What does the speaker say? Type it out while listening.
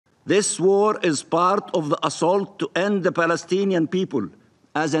This war is part of the assault to end the Palestinian people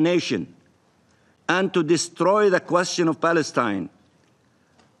as a nation and to destroy the question of Palestine.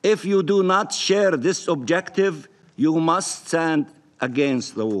 If you do not share this objective, you must stand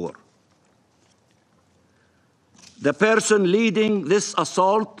against the war. The person leading this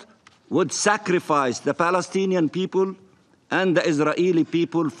assault would sacrifice the Palestinian people and the Israeli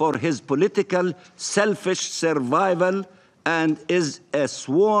people for his political, selfish survival and is a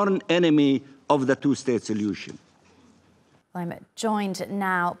sworn enemy of the two-state solution. I'm joined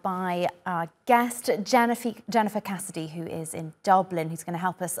now by our guest, Jennifer Cassidy, who is in Dublin, who's going to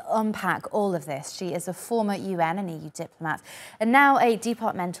help us unpack all of this. She is a former UN and EU diplomat and now a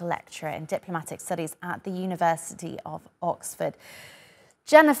departmental lecturer in diplomatic studies at the University of Oxford.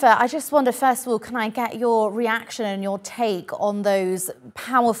 Jennifer, I just wonder, first of all, can I get your reaction and your take on those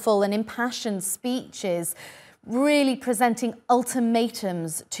powerful and impassioned speeches really presenting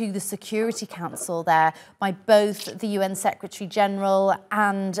ultimatums to the Security Council there by both the UN Secretary General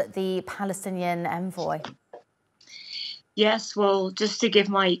and the Palestinian envoy? Yes, well, just to give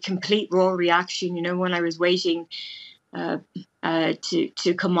my complete raw reaction, you know, when I was waiting to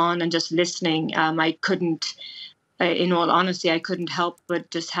come on and just listening, I couldn't, in all honesty, I couldn't help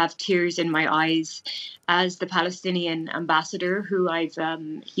but just have tears in my eyes as the Palestinian ambassador, who I've,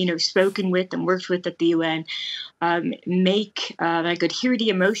 spoken with and worked with at the UN, I could hear the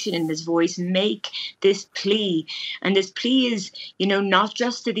emotion in his voice, make this plea. And this plea is, not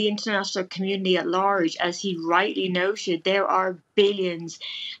just to the international community at large, as he rightly noted, there are billions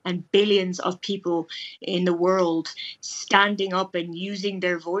and billions of people in the world standing up and using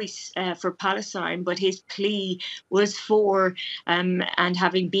their voice for Palestine. But his plea was for, and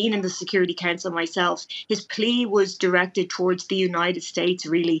having been in the Security Council myself, his plea was directed towards the United States,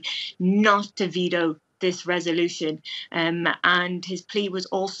 really, not to veto this resolution, and his plea was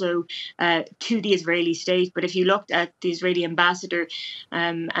also to the Israeli state. But if you looked at the Israeli ambassador,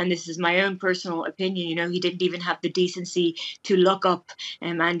 and this is my own personal opinion, he didn't even have the decency to look up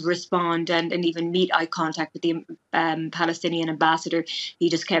and respond and even meet eye contact with the Palestinian ambassador. He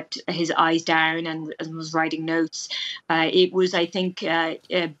just kept his eyes down and was writing notes. It was, I think,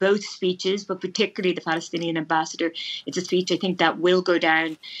 both speeches, but particularly the Palestinian ambassador. It's a speech I think that will go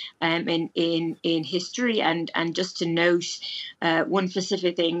down in history. And just to note one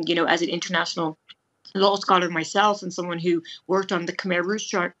specific thing, as an international law scholar myself and someone who worked on the Khmer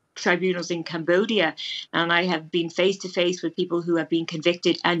Rouge tribunals in Cambodia, and I have been face to face with people who have been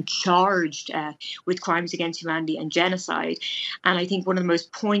convicted and charged with crimes against humanity and genocide. And I think one of the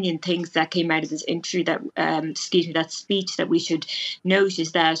most poignant things that came out of this interview, that speech that we should note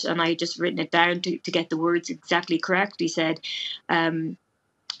is that, and I just written it down to get the words exactly correct. He said,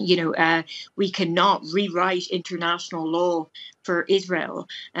 we cannot rewrite international law for Israel,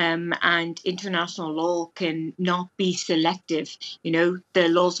 and international law can not be selective. The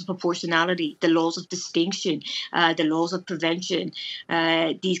laws of proportionality, the laws of distinction, the laws of prevention,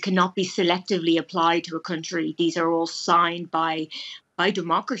 these cannot be selectively applied to a country. These are all signed by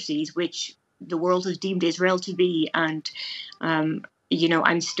democracies, which the world has deemed Israel to be. And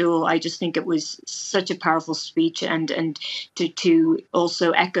I just think it was such a powerful speech, and to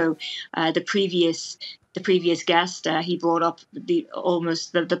also echo the previous guest, he brought up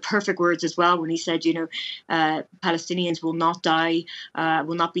the perfect words as well when he said, Palestinians will not die,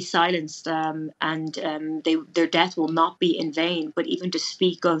 will not be silenced, and their death will not be in vain. But even to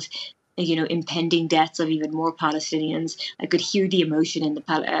speak of impending deaths of even more Palestinians, I could hear the emotion in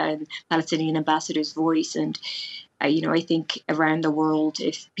the Palestinian ambassador's voice. And I think around the world,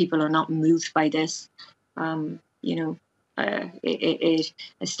 if people are not moved by this, it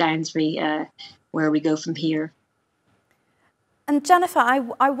astounds me where we go from here. And Jennifer,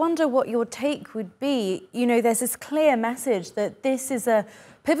 I wonder what your take would be. There's this clear message that this is a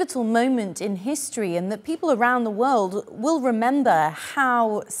pivotal moment in history and that people around the world will remember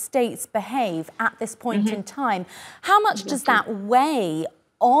how states behave at this point in time. How much does that weigh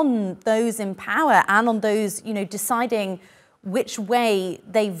on those in power and on those, deciding which way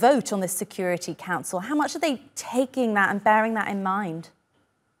they vote on the Security Council? How much are they taking that and bearing that in mind?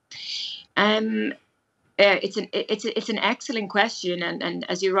 It's an excellent question, and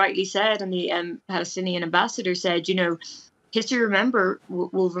as you rightly said, and the Palestinian ambassador said, history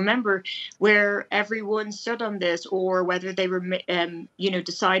will remember where everyone stood on this, or whether they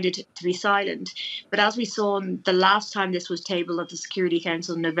decided to be silent. But as we saw the last time this was tabled at the Security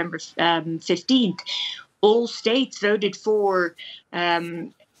Council, November 15th, all states voted for.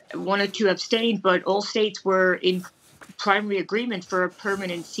 One or two abstained, but all states were in primary agreement for a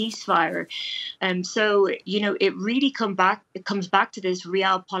permanent ceasefire. So, it really comes back to this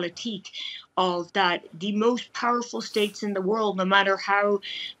realpolitik of that the most powerful states in the world, no matter how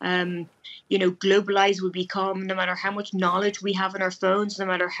globalized we become, no matter how much knowledge we have on our phones, no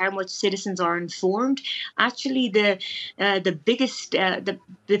matter how much citizens are informed, actually the biggest, the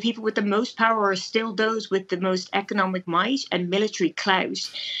people with the most power are still those with the most economic might and military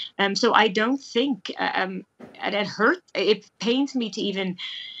clout. So I don't think, and it pains me to even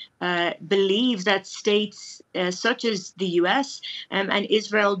believe that states such as the US and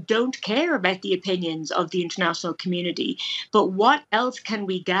Israel don't care about the opinions of the international community. But what else can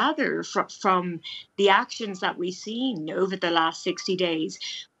we gather from the actions that we've seen over the last 60 days,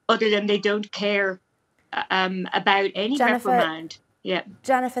 other than they don't care about any reprimand? Yeah.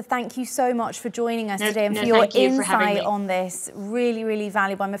 Jennifer, thank you so much for joining us today and for your insight on this. Really, really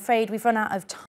valuable. I'm afraid we've run out of time.